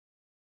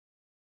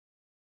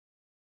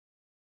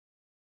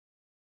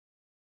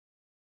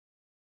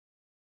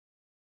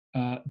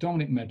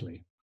Dominic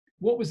Medley,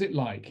 what was it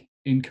like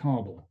in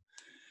Kabul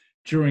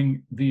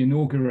during the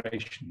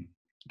inauguration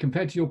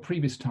compared to your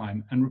previous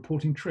time and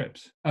reporting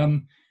trips?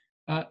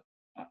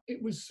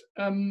 It was,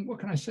 what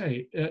can I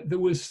say? There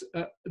was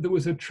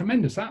a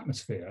tremendous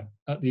atmosphere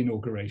at the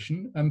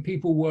inauguration, and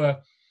people were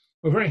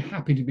very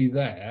happy to be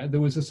there.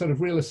 There was a sort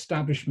of real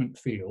establishment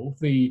feel.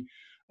 There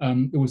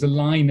was a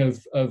line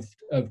of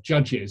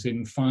judges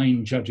in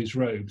fine judges'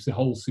 robes, the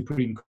whole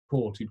Supreme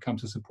Court, who'd come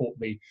to support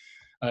the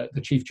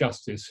Chief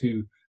Justice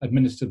who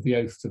administered the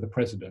oath to the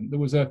president. There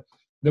was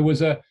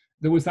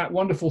that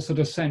wonderful sort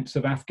of sense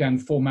of Afghan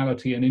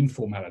formality and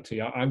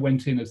informality. I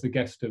went in as the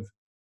guest of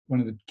one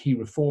of the key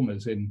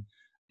reformers in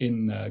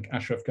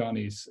Ashraf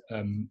Ghani's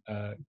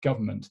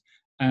government,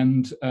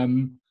 and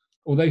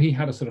although he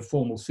had a sort of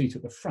formal seat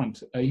at the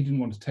front, he didn't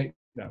want to take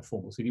that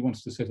formal seat. He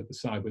wanted to sit at the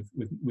side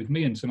with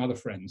me and some other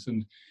friends,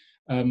 and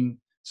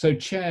so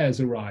chairs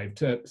arrived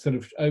sort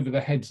of over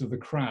the heads of the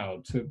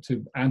crowd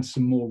to add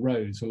some more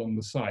rows along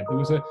the side.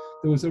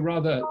 There was a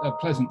rather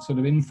pleasant sort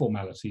of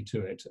informality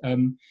to it.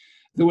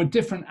 There were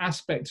different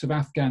aspects of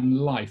Afghan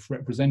life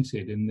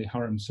represented in the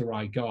Haram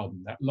Sarai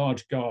garden, that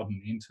large garden,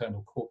 the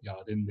internal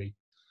courtyard in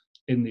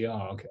the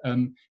Arg,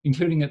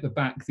 including at the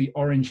back the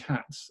orange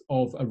hats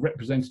of a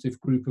representative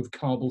group of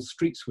Kabul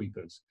street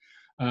sweepers.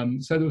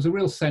 So there was a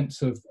real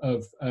sense of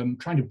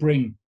trying to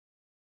bring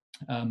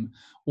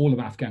all of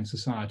Afghan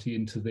society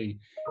into the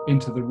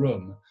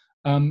room.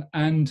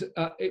 And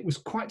it was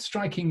quite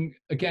striking,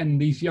 again,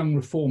 these young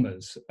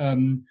reformers.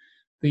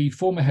 The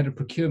former head of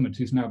procurement,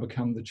 who's now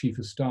become the chief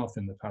of staff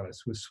in the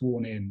palace, was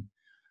sworn in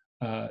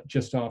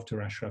just after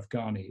Ashraf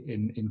Ghani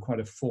in quite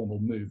a formal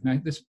move. Now,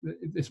 this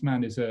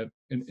man is a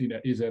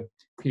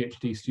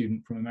PhD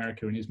student from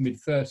America in his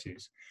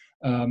mid-30s,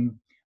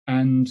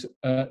 and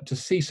to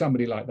see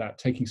somebody like that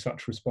taking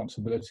such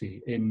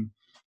responsibility in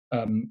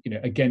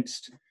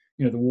against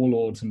the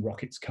warlords and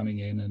rockets coming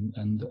in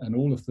and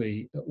all of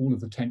the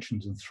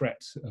tensions and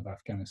threats of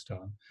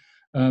Afghanistan.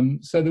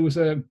 So there was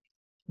a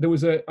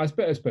I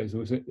suppose there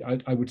was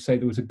I would say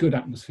there was a good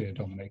atmosphere,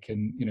 Dominic,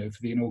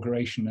 for the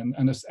inauguration,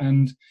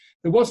 and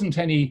there wasn't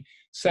any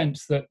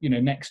sense that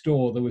next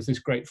door there was this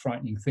great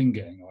frightening thing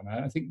going on.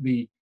 I think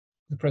the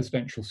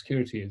presidential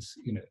security has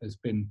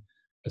been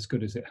as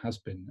good as it has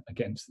been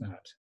against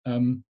that.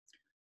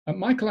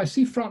 Michael, I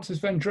see Francis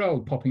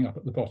Vendrell popping up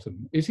at the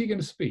bottom. Is he going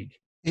to speak?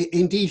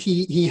 Indeed,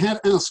 he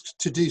had asked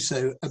to do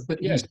so, but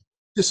yes. He's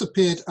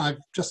disappeared.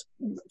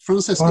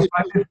 Francis.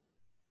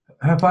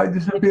 Have I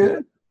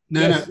disappeared?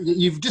 No, yes. No,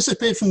 you've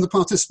disappeared from the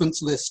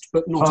participants list,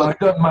 but not. I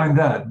don't mind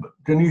that. But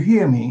can you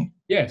hear me?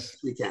 Yes,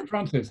 we can.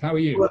 Francis, how are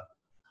you? Well,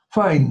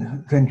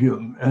 fine, thank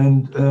you.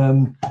 And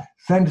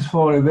thanks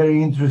for a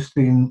very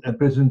interesting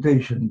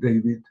presentation,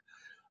 David.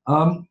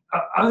 I'm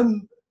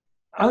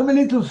a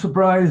little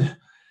surprised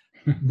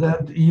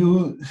that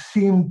you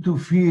seem to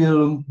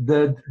feel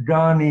that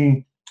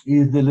Ghani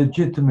is the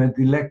legitimate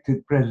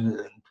elected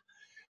president,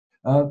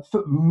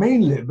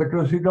 mainly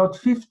because he got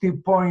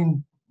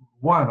 50.1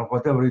 or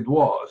whatever it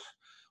was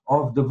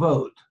of the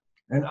vote,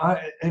 and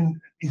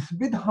it's a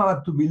bit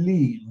hard to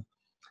believe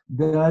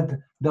that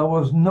there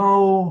was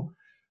no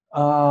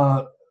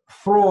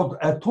fraud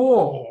at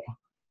all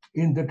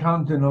in the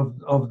counting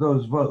of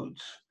those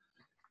votes.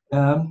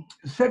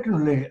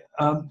 Secondly,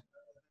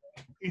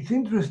 it's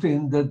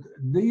interesting that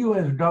the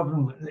U.S.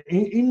 government,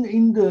 in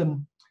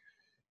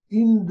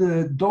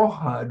the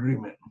Doha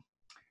agreement,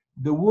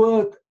 the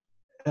word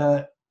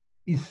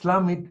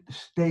Islamic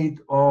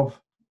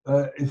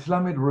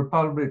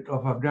Republic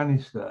of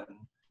Afghanistan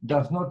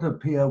does not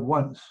appear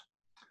once.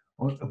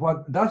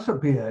 What does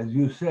appear, as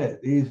you said,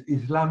 is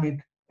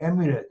Islamic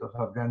Emirate of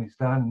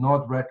Afghanistan,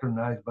 not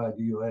recognized by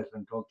the U.S.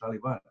 until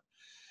Taliban.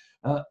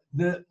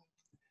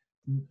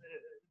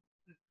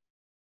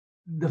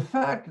 The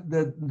fact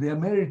that the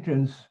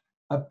Americans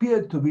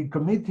appeared to be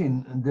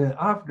committing the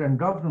Afghan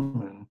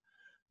government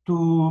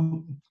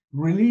to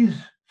release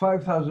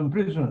 5,000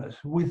 prisoners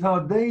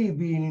without they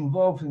being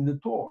involved in the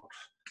talks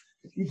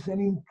is an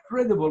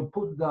incredible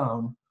put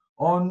down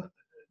on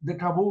the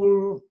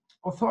Kabul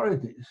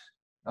authorities.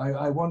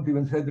 I won't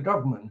even say the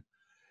government.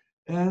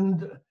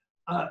 And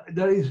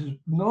there is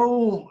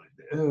no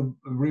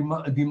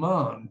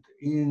demand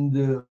in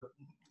the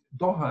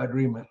Doha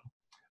agreement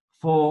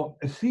for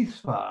a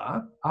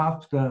ceasefire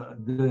after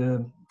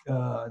the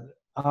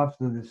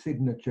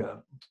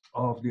signature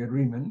of the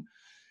agreement,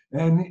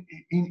 and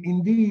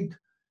indeed,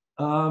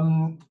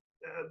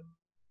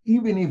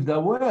 even if there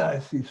were a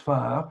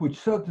ceasefire, which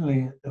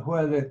certainly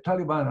where the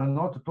Taliban are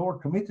not at all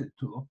committed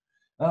to,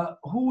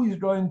 who is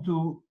going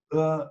to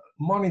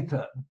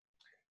monitor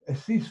a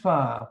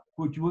ceasefire,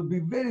 which would be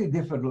very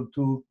difficult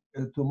to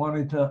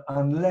monitor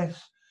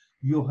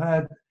you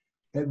had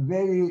a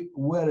very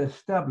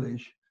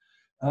well-established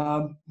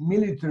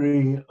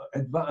military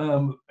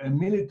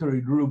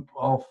group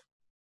of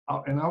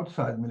an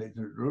outside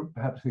military group,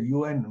 perhaps a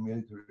UN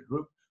military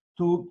group,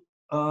 to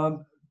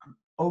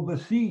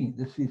oversee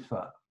the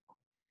ceasefire.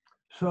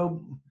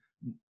 So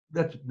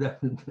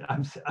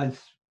I've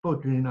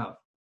spoken enough.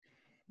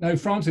 No,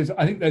 Francis,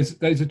 I think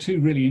those are two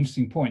really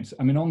interesting points.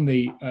 I mean, on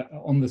the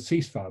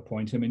ceasefire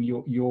point, I mean,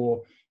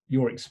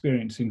 your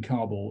experience in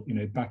Kabul,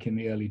 back in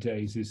the early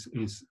days is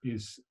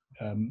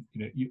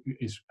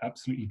is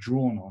absolutely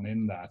drawn on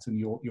in that, and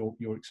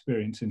your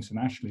experience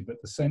internationally.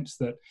 But the sense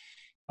that,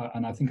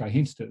 and I think I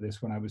hinted at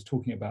this when I was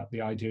talking about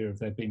the idea of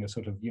there being a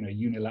sort of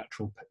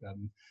unilateral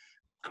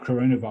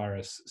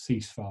coronavirus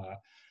ceasefire.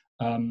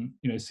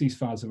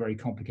 Ceasefires are very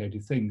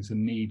complicated things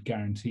and need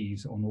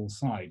guarantees on all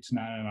sides.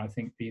 Now, and I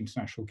think the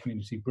international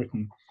community,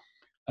 Britain,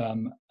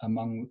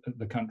 among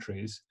the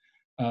countries,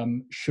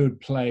 should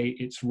play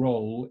its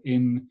role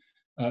in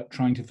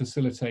trying to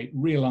facilitate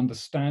real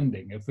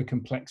understanding of the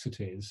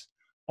complexities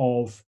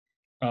of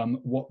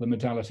what the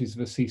modalities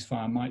of a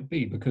ceasefire might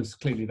be, because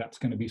clearly that's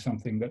going to be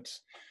something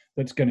that's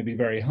going to be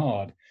very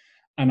hard.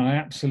 And I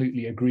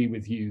absolutely agree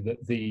with you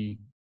that the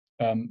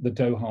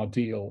Doha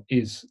deal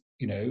is,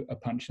 a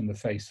punch in the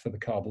face for the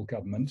Kabul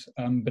government,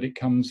 but it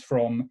comes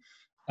from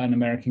an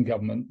American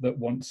government that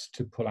wants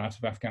to pull out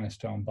of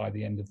Afghanistan by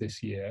the end of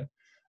this year,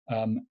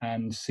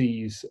 and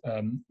sees,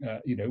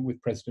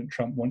 with President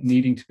Trump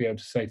needing to be able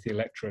to say to the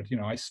electorate,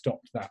 I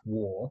stopped that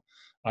war,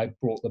 I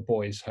brought the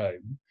boys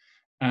home,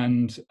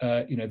 and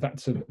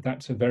that's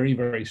a very,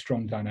 very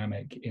strong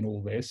dynamic in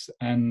all this.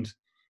 And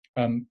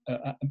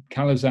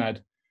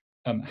Khalilzad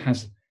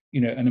has,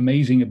 an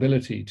amazing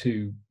ability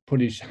to put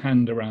his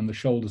hand around the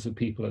shoulders of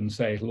people and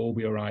say, it'll all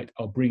be all right,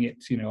 I'll bring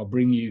it, I'll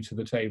bring you to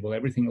the table,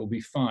 everything will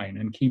be fine,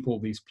 and keep all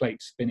these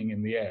plates spinning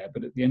in the air.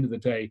 But at the end of the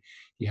day,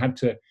 he had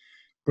to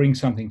bring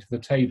something to the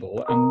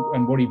table,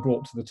 and what he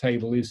brought to the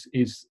table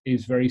is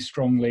very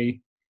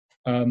strongly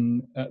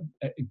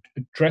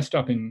dressed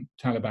up in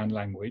Taliban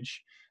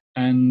language,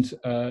 and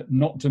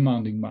not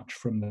demanding much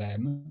from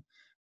them,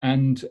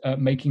 and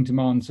making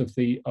demands of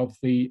the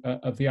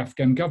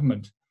Afghan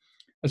government.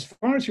 As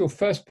far as your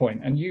first point,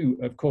 and you,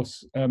 of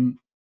course,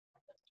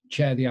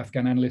 chair the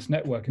Afghan Analyst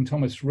Network, and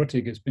Thomas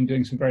Ruttig has been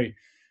doing some very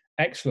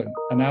excellent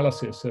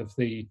analysis of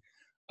the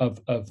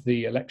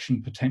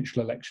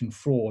potential election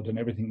fraud and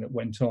everything that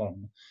went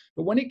on.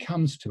 But when it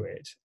comes to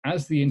it,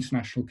 as the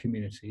international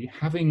community,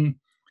 having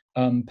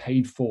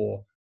paid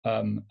for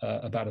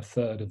about a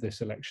third of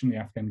this election, the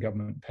Afghan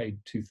government paid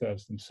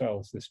 2/3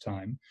 themselves this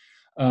time,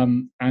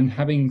 and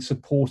having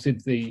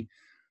supported the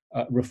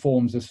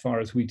reforms as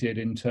far as we did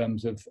in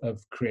terms of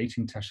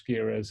creating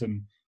tashkiras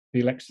and the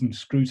election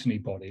scrutiny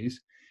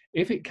bodies,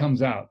 if it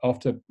comes out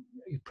after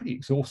pretty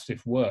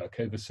exhaustive work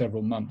over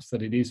several months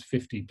that it is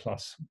 50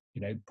 plus,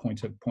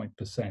 point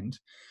percent,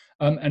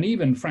 and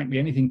even frankly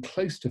anything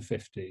close to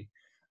 50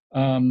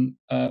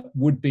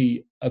 would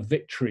be a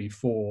victory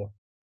for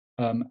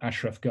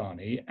Ashraf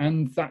Ghani,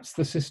 and that's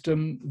the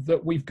system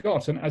that we've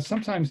got. And as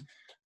sometimes,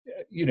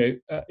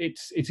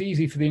 it's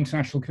easy for the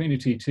international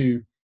community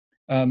to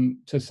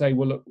say,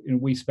 well, look,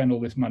 we spend all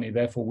this money,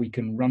 therefore we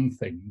can run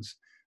things,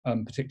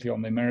 particularly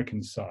on the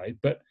American side.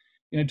 But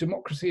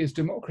democracy is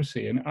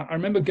democracy. And I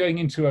remember going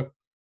into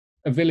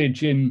a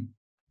village in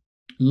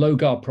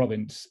Logar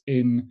province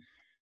in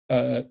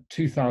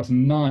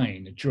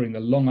 2009 during the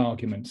long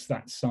arguments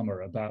that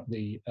summer about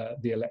the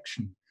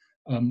election,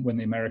 when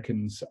the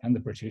Americans and the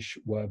British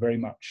were very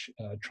much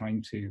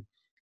trying to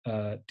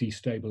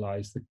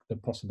destabilize the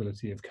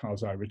possibility of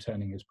Karzai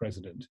returning as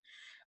president.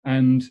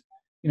 And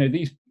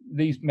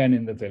these men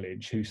in the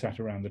village who sat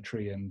around the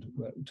tree and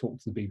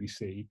talked to the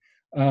BBC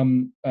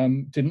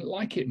didn't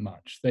like it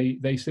much.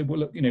 They said, well,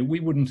 look, we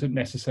wouldn't have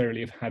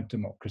necessarily have had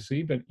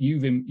democracy, but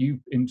you've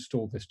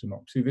installed this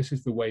democracy. This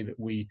is the way that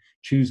we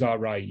choose our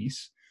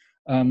rais,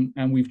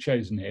 and we've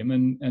chosen him,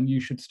 and you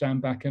should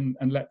stand back and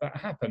let that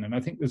happen. And I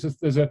think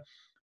there's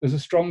a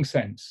strong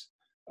sense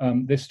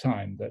this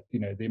time that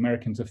the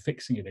Americans are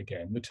fixing it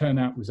again. The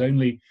turnout was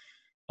only,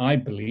 I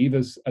believe,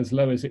 as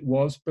low as it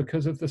was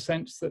because of the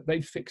sense that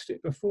they fixed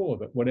it before,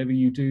 that whatever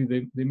you do,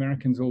 the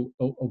Americans will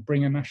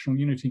bring a national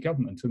unity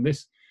government. And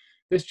this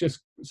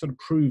just sort of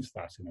proves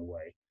that in a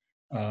way,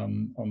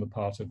 on the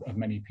part of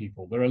many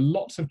people. There are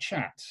lots of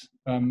chats.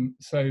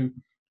 So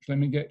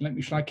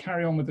shall I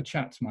carry on with the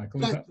chats,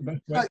 Michael? Is that the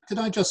best way? Could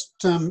I just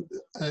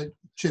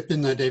chip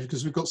in there, David,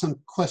 because we've got some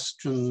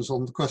questions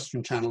on the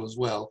question channel as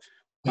well.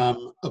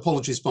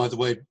 Apologies, by the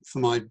way, for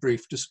my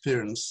brief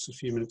disappearance a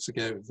few minutes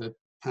ago. The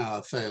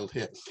power failed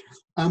here.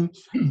 A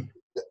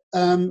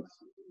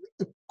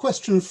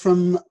question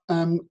from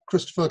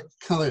Christopher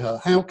Calliher.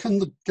 How can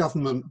the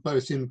government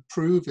both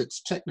improve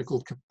its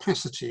technical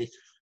capacity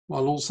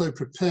while also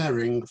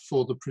preparing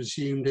for the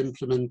presumed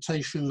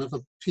implementation of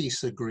a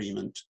peace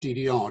agreement,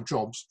 DDR,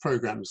 jobs,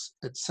 programs,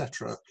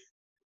 etc.?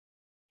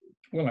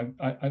 Well,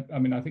 I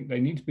mean, I think they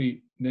need to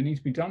be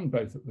done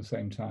both at the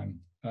same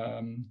time.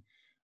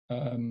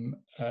 That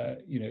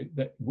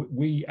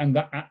and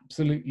that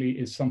absolutely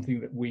is something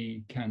that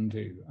we can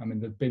do. I mean,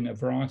 there've been a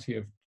variety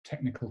of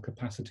technical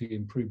capacity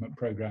improvement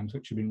programs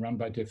which have been run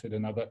by DFID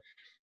and other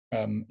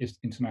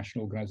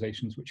international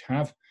organizations, which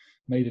have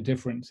made a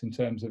difference in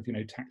terms of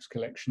tax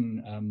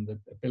collection, the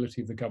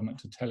ability of the government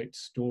to tell its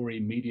story,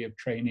 media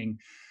training,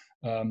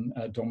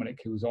 Dominic,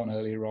 who was on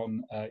earlier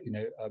on,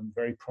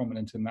 very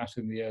prominent in that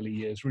in the early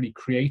years, really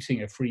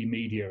creating a free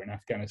media in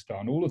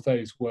Afghanistan. All of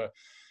those were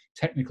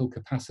technical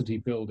capacity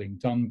building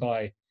done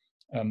by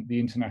the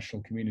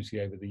international community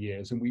over the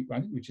years, and I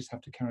think we just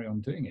have to carry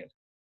on doing it.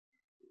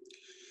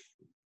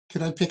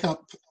 Could I pick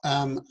up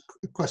a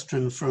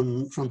question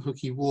from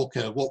Hookie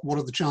Walker? What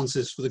are the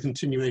chances for the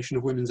continuation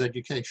of women's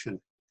education?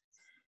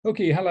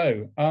 Hookie,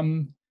 hello.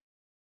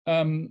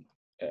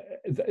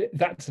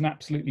 That's an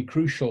absolutely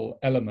crucial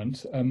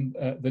element.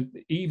 That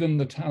even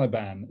the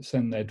Taliban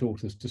send their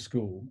daughters to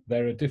school.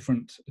 They're a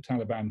different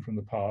Taliban from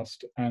the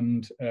past,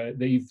 and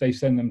they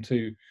send them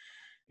to,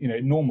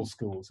 normal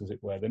schools, as it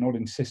were. They're not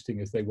insisting,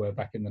 as they were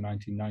back in the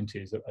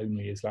 1990s, that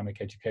only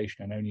Islamic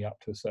education and only up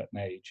to a certain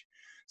age.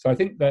 So I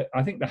think there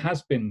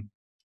has been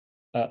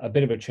a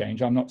bit of a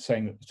change. I'm not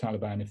saying that the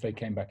Taliban, if they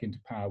came back into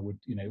power, would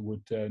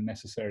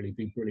necessarily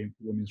be brilliant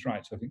for women's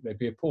rights. I think they'd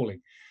be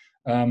appalling.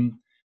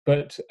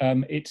 But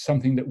it's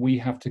something that we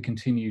have to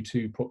continue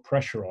to put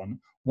pressure on.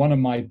 One of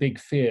my big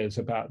fears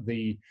about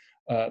the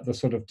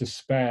sort of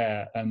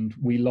despair and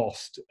we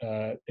lost,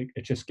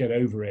 just get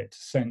over it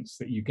sense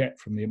that you get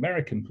from the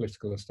American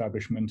political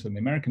establishment and the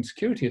American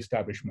security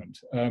establishment.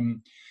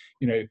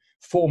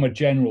 Former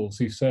generals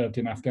who served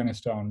in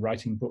Afghanistan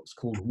writing books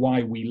called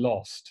Why We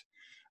Lost,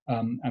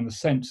 and the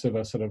sense of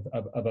a sort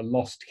of a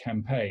lost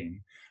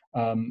campaign.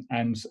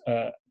 And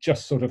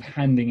just sort of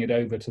handing it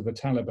over to the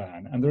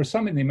Taliban. And there are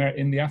some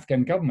in the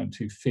Afghan government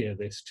who fear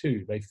this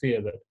too. They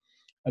fear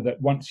that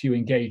once you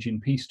engage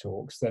in peace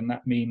talks, then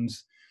that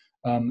means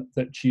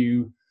that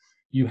you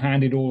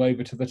hand it all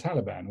over to the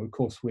Taliban. Of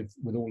course, with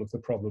all of the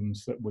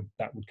problems that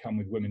would come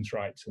with women's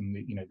rights and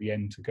the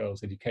end to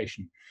girls'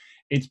 education.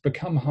 It's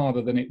become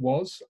harder than it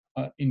was,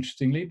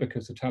 interestingly,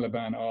 because the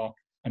Taliban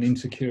and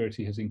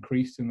insecurity has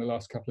increased in the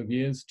last couple of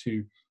years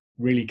to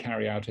really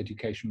carry out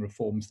education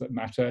reforms that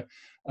matter,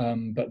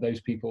 but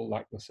those people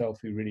like yourself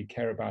who really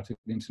care about it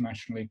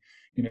internationally,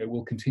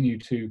 will continue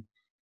to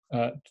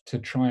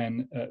try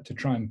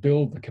and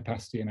build the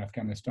capacity in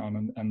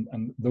Afghanistan,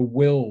 and the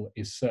will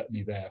is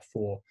certainly there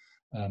for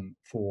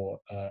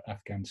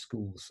Afghan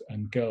schools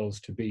and girls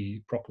to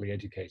be properly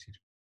educated.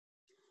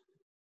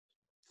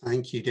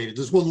 Thank you, David.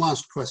 There's one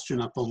last question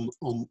up on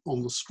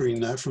the screen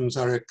there from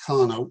Zaria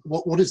Khanna.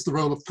 What is the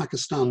role of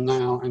Pakistan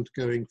now and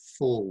going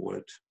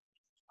forward?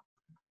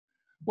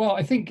 Well,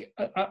 I think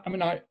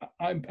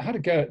I had a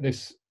go at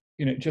this,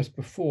 just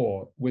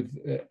before with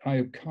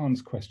Ayub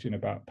Khan's question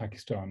about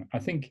Pakistan. I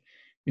think,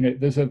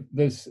 there's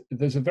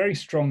a very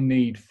strong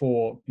need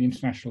for the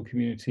international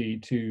community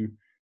to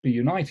be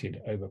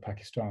united over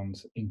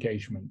Pakistan's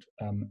engagement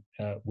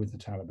with the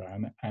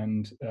Taliban,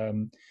 and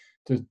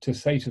to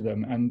say to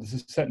them, and this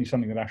is certainly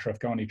something that Ashraf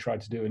Ghani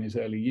tried to do in his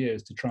early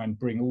years, to try and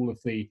bring all of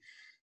the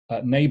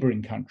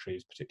neighboring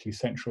countries, particularly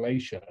Central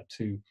Asia,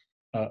 to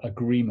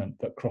agreement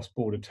that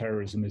cross-border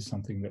terrorism is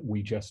something that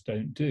we just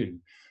don't do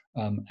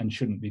and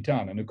shouldn't be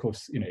done. And of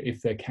course,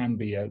 if there can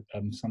be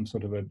some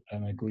sort of an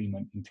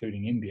agreement,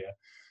 including India,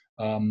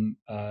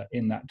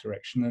 in that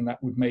direction, then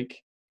that would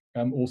make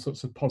all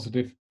sorts of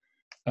positive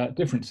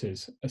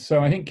differences.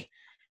 So I think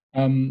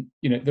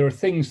there are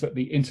things that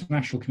the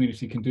international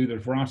community can do. There are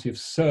a variety of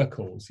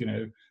circles.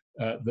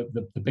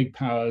 The big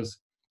powers,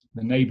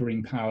 the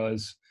neighboring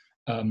powers.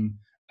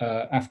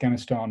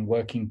 Afghanistan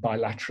working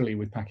bilaterally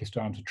with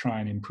Pakistan to try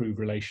and improve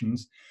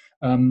relations.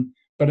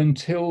 But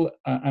until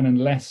and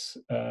unless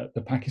the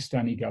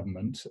Pakistani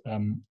government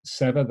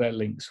sever their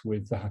links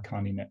with the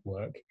Haqqani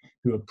network,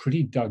 who are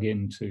pretty dug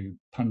into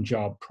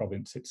Punjab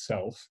province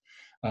itself,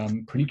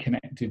 pretty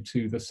connected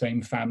to the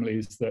same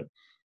families that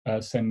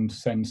send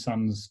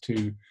sons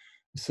to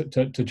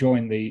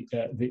join the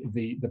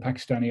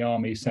Pakistani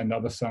army, send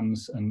other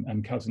sons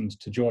and cousins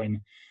to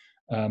join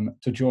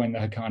the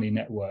Haqqani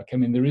network. I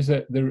mean,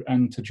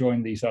 and to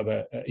join these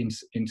other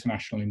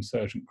international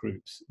insurgent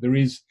groups. There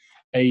is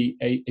a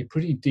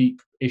pretty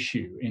deep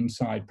issue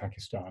inside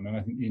Pakistan, and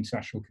I think the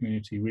international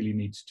community really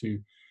needs to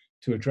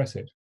address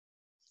it.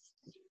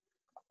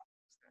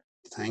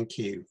 Thank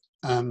you.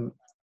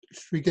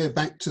 Should we go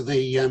back to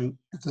the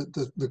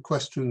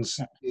questions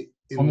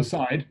on the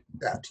side?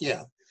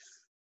 Yeah.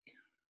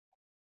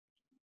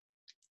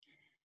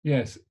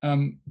 Yes,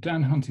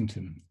 Dan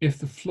Huntington, if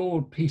the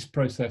flawed peace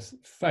process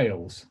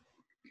fails,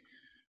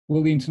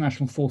 will the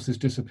international forces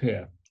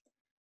disappear?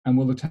 And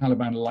will the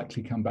Taliban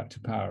likely come back to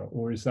power?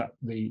 Or is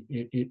the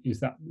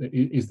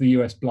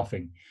US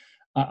bluffing?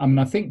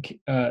 I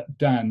think,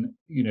 Dan,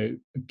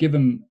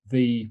 given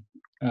the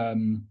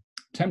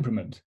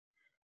temperament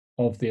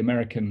of the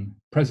American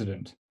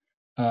president,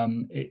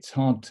 it's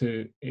hard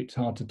to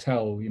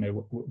tell,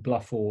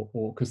 bluff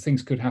or because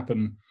things could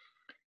happen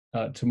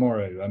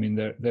tomorrow. I mean,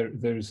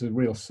 there's a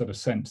real sort of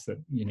sense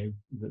that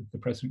the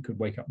president could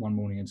wake up one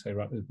morning and say,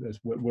 right,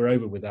 we're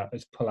over with that,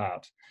 let's pull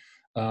out.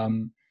 But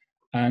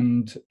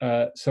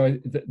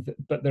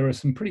there are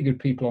some pretty good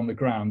people on the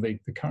ground. The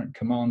current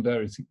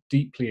commander is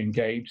deeply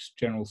engaged.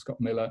 General Scott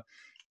Miller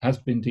has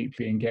been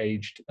deeply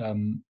engaged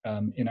in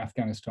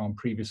Afghanistan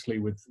previously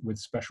with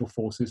special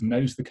forces,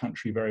 knows the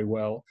country very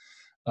well.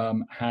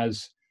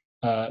 has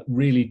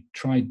really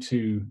tried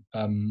to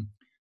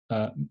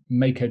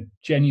make a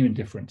genuine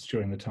difference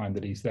during the time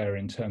that he's there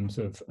in terms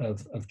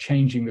of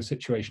changing the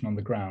situation on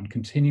the ground,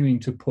 continuing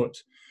to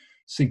put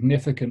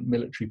significant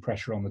military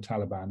pressure on the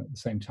Taliban at the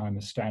same time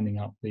as standing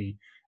up the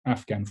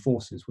Afghan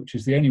forces, which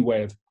is the only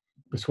way of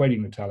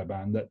persuading the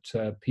Taliban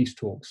that peace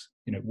talks,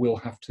 will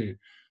have to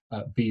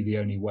be the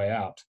only way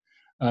out.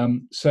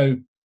 So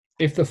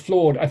if the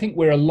flawed, I think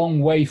we're a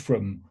long way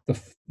from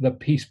the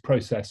peace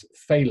process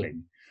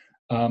failing.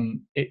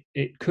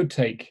 It could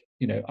take,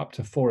 up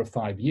to 4 or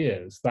 5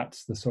 years.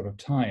 That's the sort of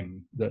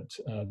time that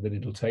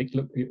it'll take.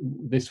 Look,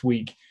 this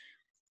week,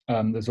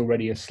 there's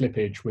already a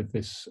slippage with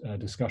this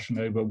discussion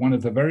over one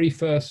of the very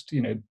first,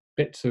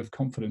 bits of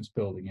confidence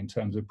building in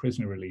terms of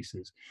prisoner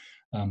releases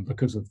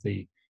because of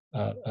the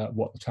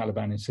what the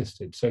Taliban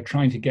insisted. So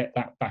trying to get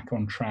that back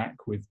on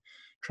track with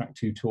track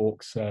 2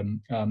 talks,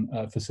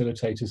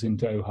 facilitators in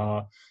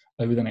Doha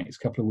over the next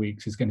couple of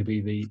weeks is going to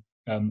be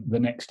the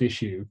next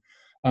issue.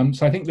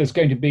 So I think there's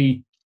going to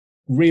be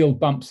real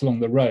bumps along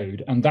the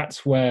road, and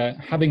that's where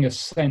having a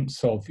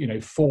sense of 4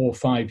 or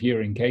 5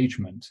 year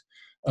engagement,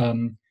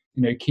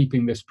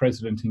 keeping this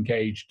president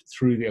engaged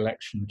through the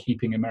election,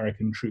 keeping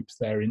American troops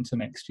there into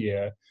next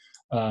year.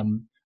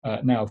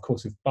 Now, of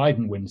course, if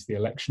Biden wins the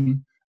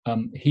election,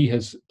 he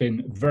has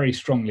been very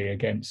strongly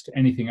against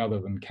anything other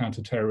than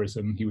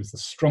counterterrorism. He was the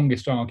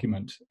strongest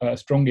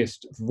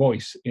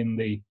voice in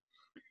the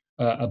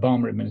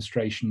Obama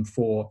administration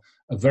for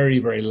a very,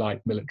 very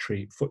light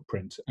military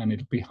footprint. And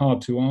it'll be hard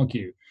to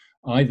argue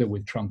either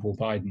with Trump or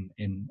Biden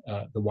in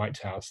the White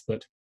House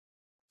that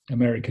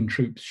American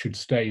troops should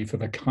stay for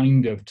the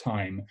kind of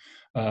time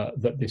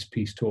that this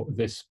peace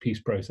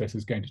process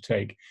is going to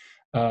take.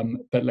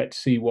 But let's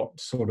see what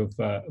sort of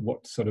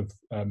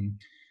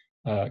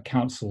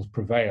councils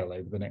prevail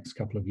over the next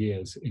couple of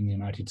years in the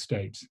United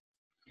States.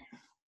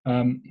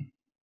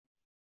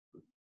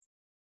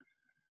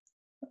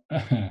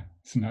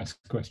 It's a nice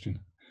question.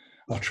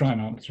 I'll try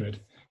and answer it.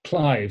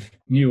 Clive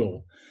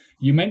Newell,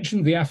 you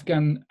mentioned the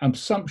Afghan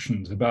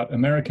assumptions about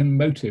American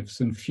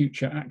motives and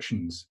future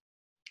actions.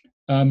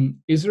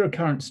 Is there a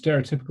current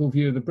stereotypical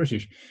view of the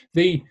British?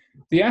 The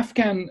deep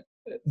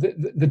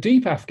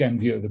Afghan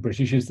view of the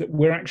British is that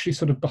we're actually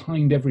sort of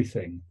behind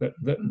everything. That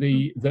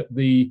the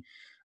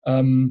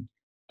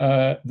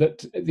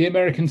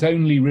Americans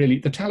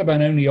the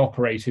Taliban only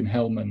operate in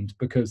Helmand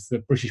because the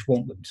British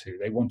want them to.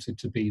 They wanted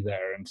to be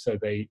there, and so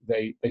they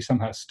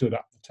somehow stood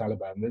up the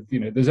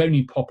Taliban. There's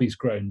only poppies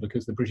grown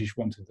because the British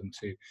wanted them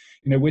to.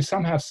 We're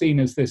somehow seen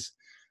as this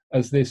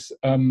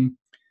the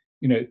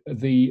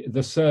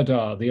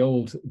Sirdar, the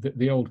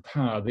old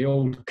power, the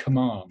old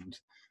command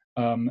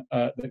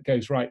that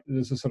goes right.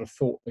 There's a sort of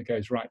thought that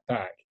goes right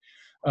back.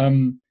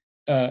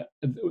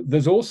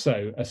 There's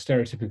also a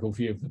stereotypical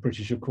view of the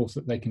British, of course,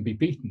 that they can be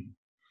beaten,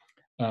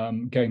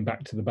 going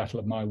back to the Battle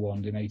of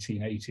Maiwand in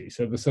 1880.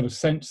 So the sort of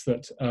sense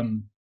that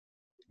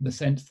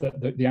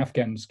the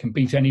Afghans can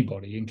beat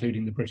anybody,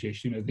 including the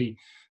British. The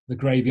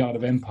graveyard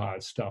of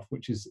empires stuff,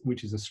 which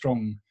is a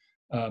strong,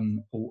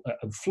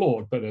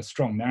 flawed but a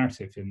strong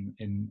narrative in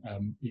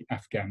the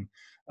Afghan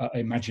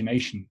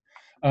imagination.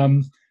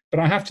 But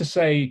I have to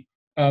say,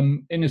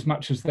 in as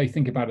much as they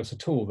think about us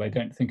at all, they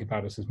don't think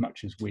about us as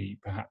much as we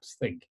perhaps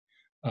think.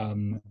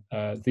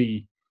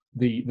 The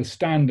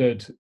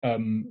standard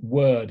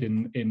word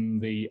in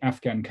the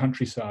Afghan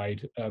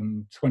countryside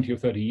 20 or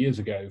 30 years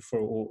ago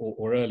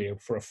or earlier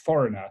for a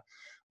foreigner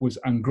was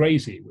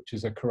Angrezi, which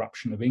is a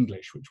corruption of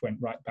English, which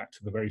went right back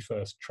to the very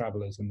first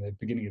travelers in the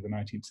beginning of the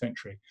 19th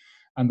century.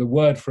 And the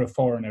word for a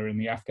foreigner in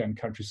the Afghan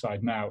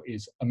countryside now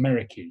is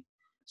Americi.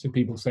 So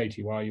people say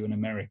to you, "Are you an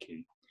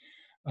Americi?"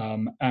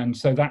 And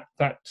so that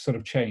sort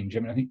of change. I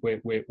mean, I think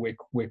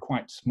we're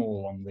quite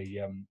small on the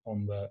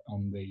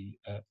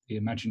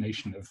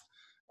imagination of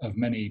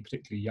many,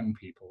 particularly young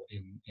people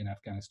in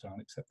Afghanistan,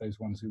 except those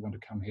ones who want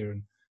to come here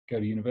and go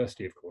to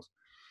university, of course.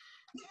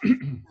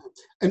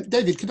 And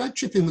David, could I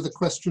chip in with a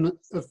question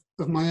of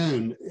my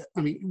own?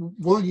 I mean,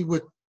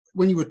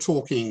 when you were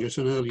talking at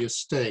an earlier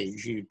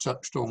stage, you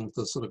touched on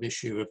the sort of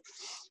issue of,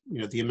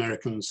 the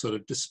American sort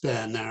of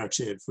despair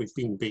narrative. We've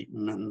been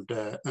beaten, and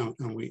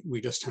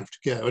we just have to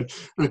go. And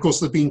of course,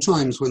 there've been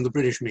times when the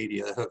British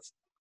media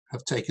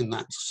have taken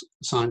that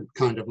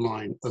kind of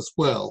line as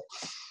well.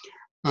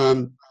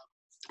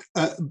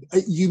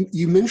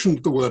 You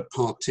mentioned the word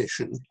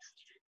partition.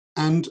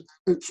 And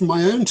from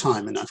my own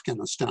time in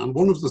Afghanistan,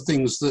 one of the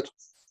things that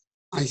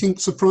I think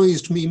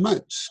surprised me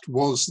most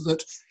was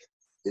that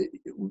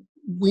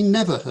we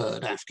never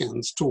heard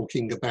Afghans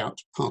talking about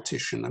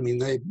partition. I mean,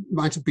 they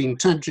might have been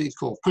Tajik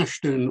or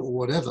Pashtun or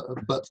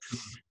whatever, but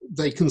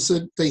they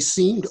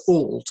seemed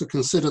all to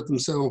consider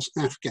themselves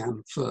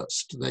Afghan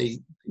first. They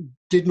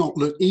did not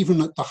look,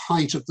 even at the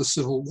height of the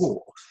civil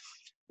war,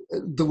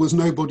 there was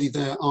nobody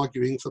there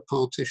arguing for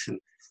partition.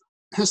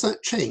 Has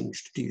that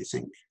changed, do you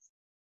think?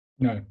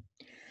 No.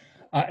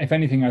 If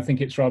anything, I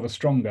think it's rather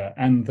stronger.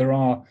 And there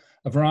are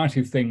a variety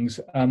of things.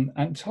 And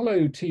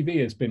Tolo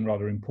TV has been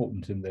rather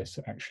important in this,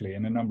 actually,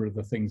 in a number of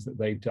the things that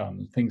they've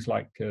done. Things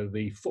like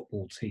the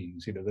football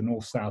teams, you know, the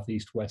North, South,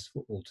 East, West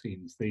football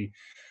teams, the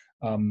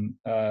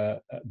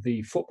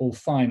football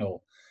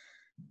final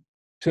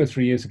 2 or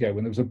 3 years ago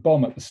when there was a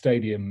bomb at the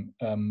stadium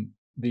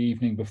the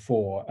evening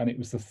before, and it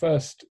was the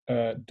first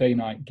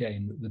day-night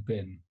game that there'd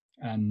been.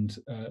 And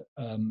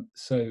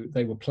so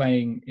they were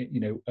playing, you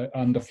know,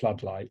 under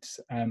floodlights.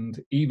 And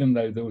even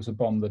though there was a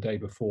bomb the day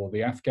before,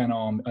 the Afghan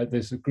army,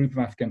 there's a group of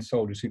Afghan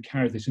soldiers who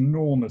carried this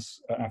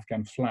enormous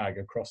Afghan flag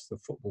across the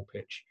football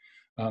pitch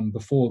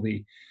before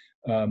the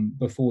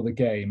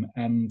game.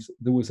 And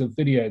there was a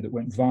video that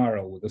went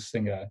viral with a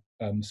singer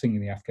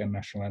singing the Afghan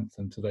national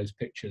anthem to those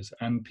pictures.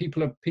 And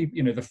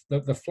you know,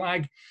 the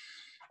flag.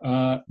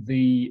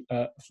 The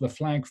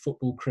flag,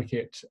 football,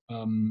 cricket,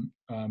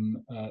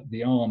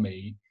 the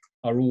army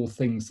are all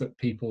things that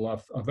people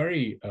are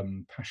very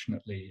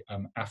passionately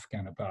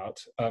Afghan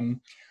about.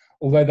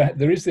 Although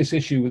there is this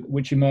issue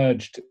which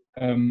emerged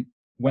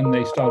when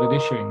they started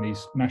issuing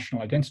these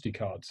national identity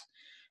cards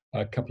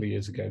a couple of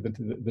years ago,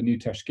 the new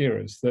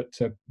Tashkiras,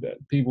 that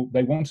people,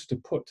 they wanted to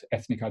put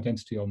ethnic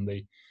identity on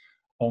the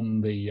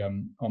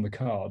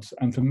cards,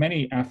 and for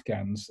many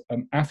Afghans,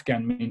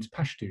 Afghan means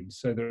Pashtun.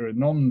 So there are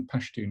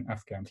non-Pashtun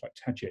Afghans like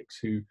Tajiks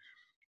who,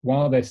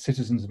 while they're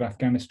citizens of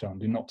Afghanistan,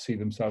 do not see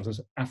themselves as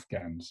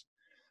Afghans.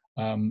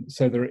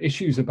 So there are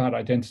issues about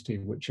identity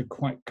which are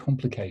quite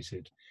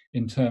complicated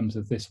in terms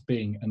of this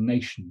being a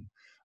nation,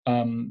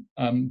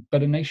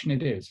 but a nation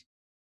it is.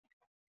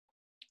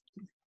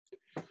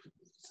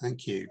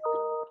 Thank you.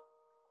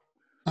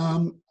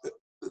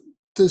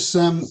 There's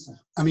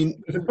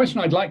a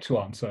question I'd like to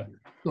answer.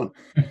 Go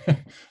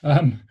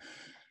on.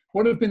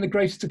 What have been the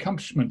greatest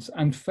accomplishments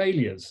and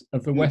failures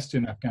of the West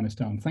in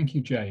Afghanistan? Thank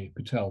you, Jay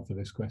Patel, for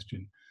this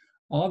question.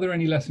 Are there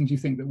any lessons you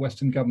think that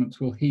Western governments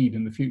will heed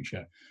in the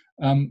future?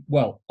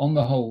 Well, on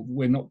the whole,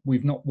 we're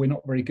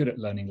not very good at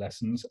learning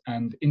lessons,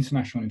 and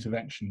international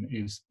intervention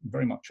is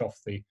very much off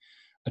the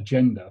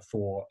agenda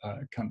for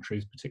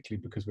countries,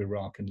 particularly because of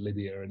Iraq and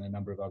Libya and a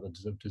number of other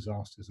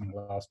disasters in the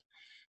last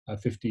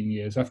 15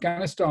 years.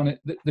 Afghanistan,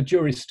 the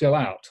jury's still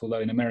out, although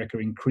in America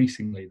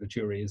increasingly the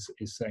jury is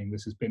saying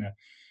this has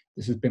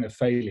been a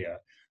failure.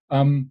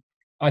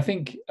 I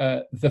think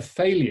the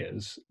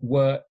failures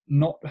were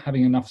not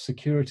having enough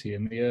security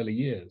in the early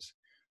years.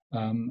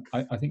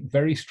 I think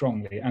very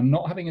strongly, and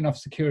not having enough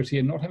security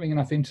and not having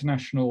enough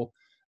international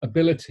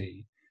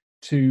ability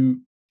to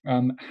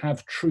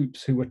have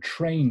troops who were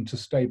trained to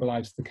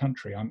stabilize the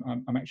country.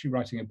 I'm actually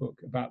writing a book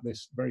about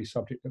this very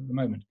subject at the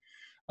moment.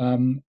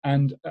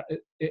 And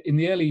in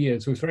the early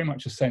years, there was very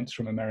much a sense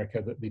from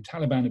America that the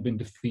Taliban had been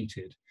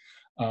defeated,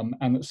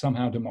 and that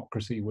somehow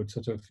democracy would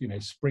sort of, you know,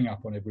 spring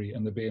up and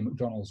there'd be a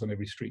McDonald's on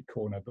every street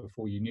corner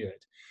before you knew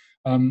it.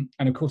 And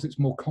of course, it's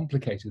more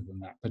complicated than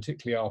that,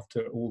 particularly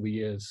after all the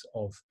years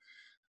of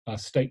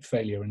state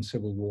failure and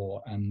civil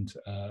war and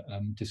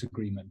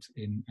disagreement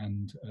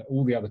and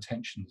all the other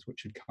tensions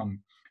which had come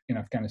in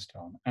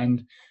Afghanistan.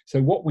 And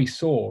so what we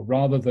saw,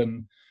 rather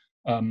than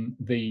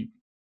the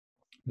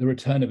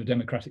return of a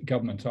democratic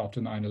government after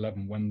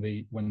 9/11, when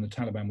the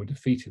Taliban were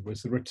defeated,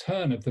 was the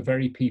return of the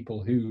very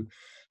people who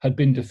had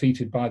been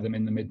defeated by them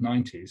in the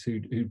mid-90s,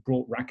 who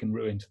brought rack and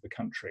ruin to the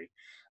country,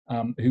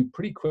 who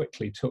pretty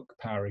quickly took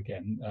power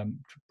again,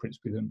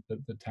 principally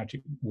the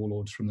Tajik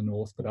warlords from the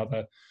north,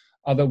 but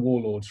other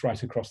warlords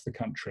right across the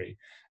country,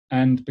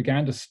 and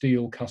began to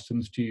steal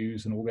customs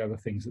dues and all the other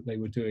things that they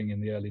were doing in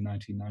the early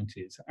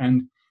 1990s.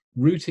 And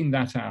rooting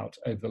that out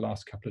over the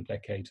last couple of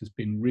decades has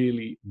been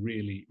really,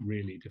 really,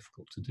 really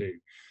difficult to do.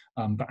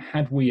 But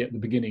had we at the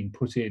beginning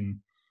put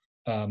in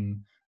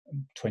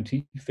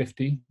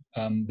 2050,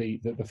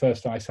 the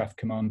first ISAF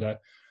commander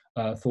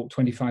thought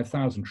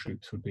 25,000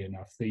 troops would be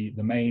enough. The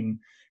main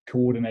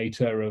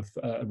coordinator of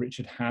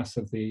Richard Haas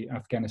of the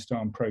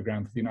Afghanistan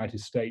program for the United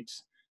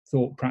States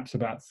thought perhaps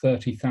about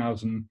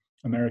 30,000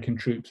 American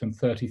troops and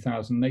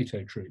 30,000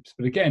 NATO troops.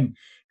 But again,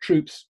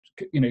 troops,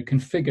 you know,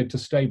 configured to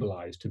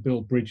stabilize, to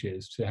build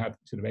bridges, to have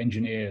sort of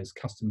engineers,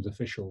 customs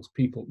officials,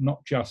 people,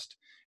 not just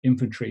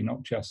infantry,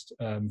 not just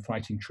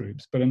fighting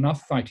troops, but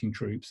enough fighting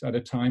troops at a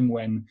time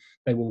when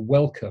they were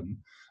welcome,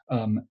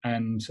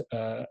 and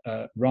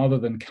rather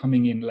than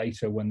coming in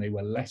later when they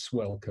were less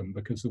welcome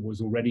because there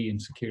was already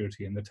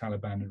insecurity and the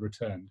Taliban had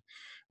returned,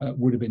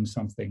 would have been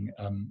something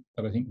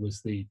that I think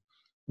was the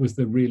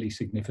really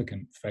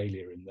significant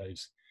failure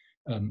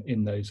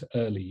in those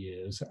early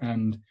years.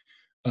 And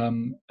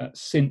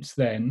since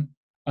then,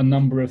 a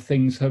number of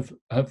things have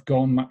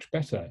gone much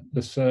better.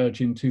 The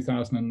surge in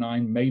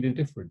 2009 made a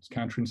difference.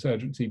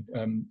 Counterinsurgency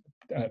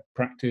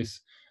practice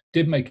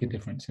did make a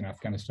difference in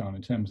Afghanistan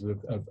in terms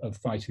of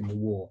fighting the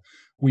war.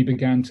 We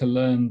began to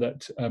learn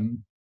that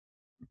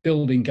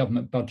building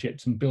government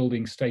budgets and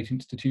building state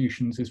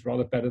institutions is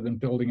rather better than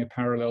building a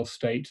parallel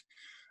state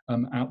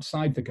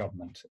outside the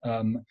government.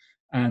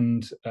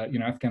 You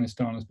know,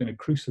 Afghanistan has been a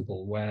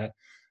crucible where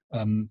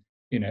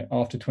you know,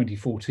 after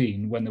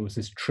 2014, when there was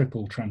this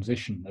triple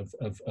transition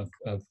of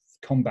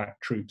combat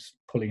troops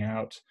pulling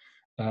out,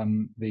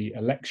 the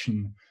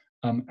election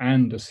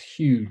and a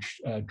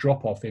huge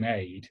drop-off in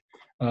aid,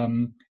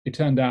 it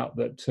turned out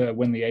that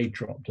when the aid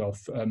dropped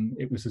off,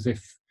 it was as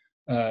if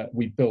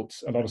we built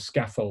a lot of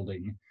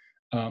scaffolding,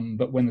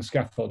 but when the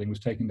scaffolding was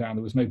taken down,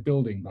 there was no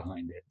building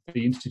behind it.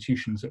 The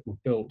institutions that were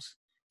built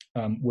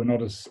were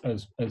not as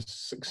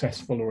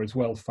successful or as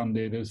well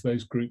funded as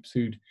those groups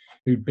who'd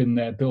been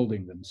there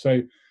building them.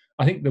 So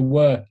I think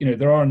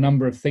there are a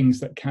number of things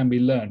that can be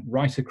learned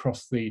right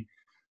across the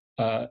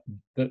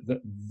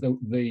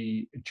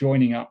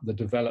joining up the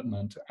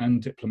development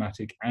and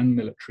diplomatic and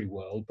military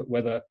world, but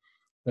whether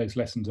those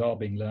lessons are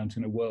being learned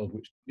in a world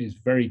which is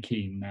very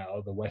keen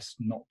now, the West,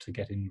 not to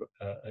get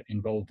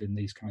involved in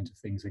these kinds of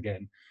things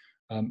again,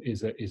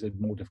 is a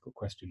more difficult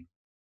question.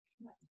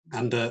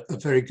 And a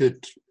very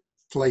good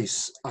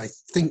place, I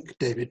think,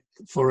 David,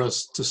 for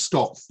us to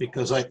stop,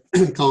 because I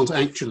can't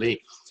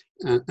actually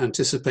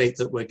anticipate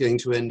that we're going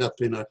to end up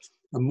in a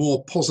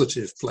more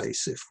positive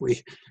place if we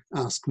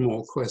ask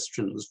more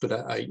questions. But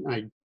I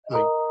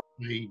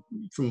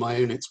from my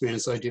own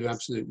experience, I do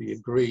absolutely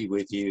agree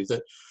with you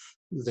that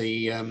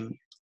the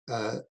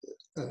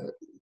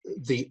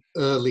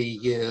early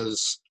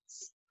years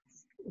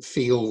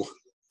feel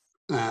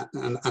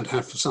and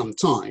have for some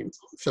time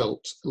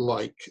felt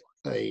like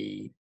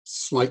a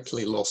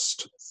slightly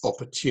lost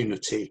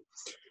opportunity.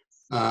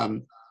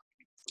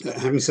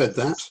 Having said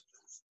that,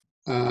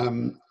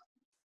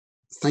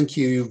 thank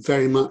you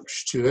very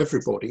much to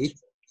everybody.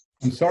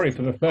 I'm sorry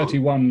for the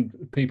 31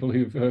 people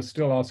who are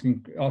still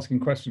asking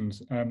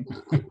questions.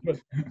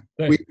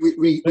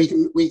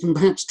 We can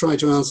perhaps try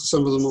to answer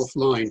some of them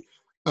offline.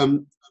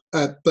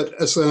 But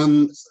as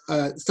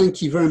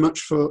thank you very much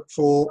for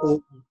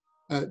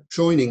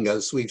joining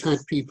us. We've had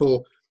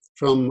people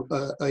from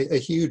a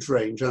huge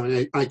range. I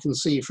mean, I can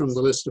see from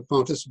the list of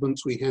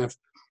participants, we have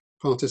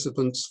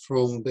participants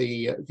from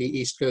the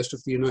East Coast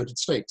of the United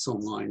States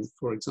online,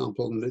 for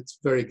example, and it's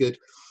very good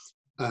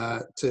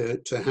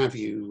to have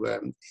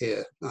you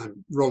here.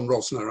 Ron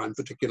Rosner, I'm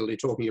particularly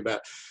talking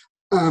about.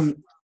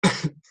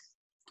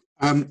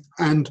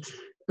 And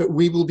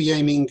we will be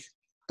aiming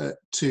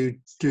to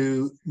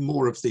do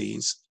more of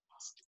these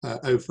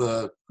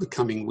over the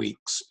coming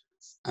weeks.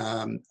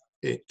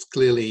 It's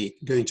clearly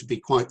going to be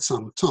quite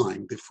some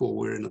time before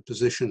we're in a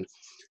position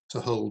to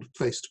hold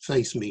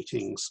face-to-face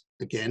meetings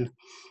again.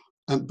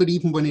 But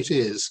even when it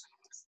is,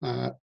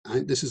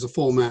 this is a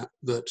format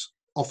that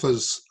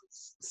offers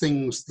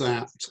things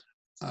that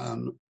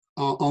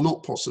are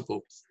not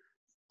possible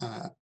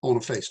on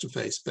a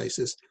face-to-face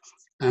basis.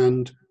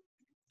 And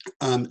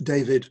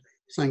David,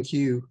 thank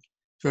you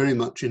very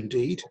much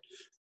indeed.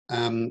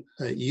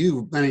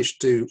 You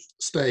managed to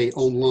stay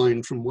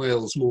online from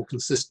Wales more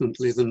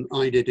consistently than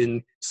I did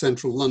in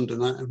central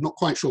London. I'm not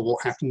quite sure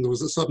what happened. There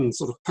was a sudden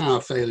sort of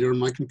power failure and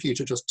my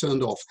computer just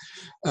turned off.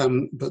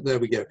 But there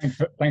we go.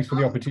 Thanks for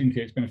the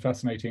opportunity. It's been a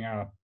fascinating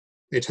hour.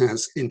 It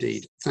has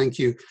indeed. Thank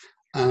you.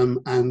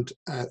 And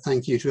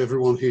thank you to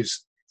everyone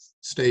who's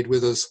stayed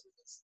with us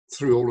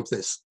through all of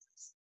this.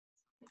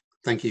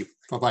 Thank you.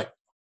 Bye-bye.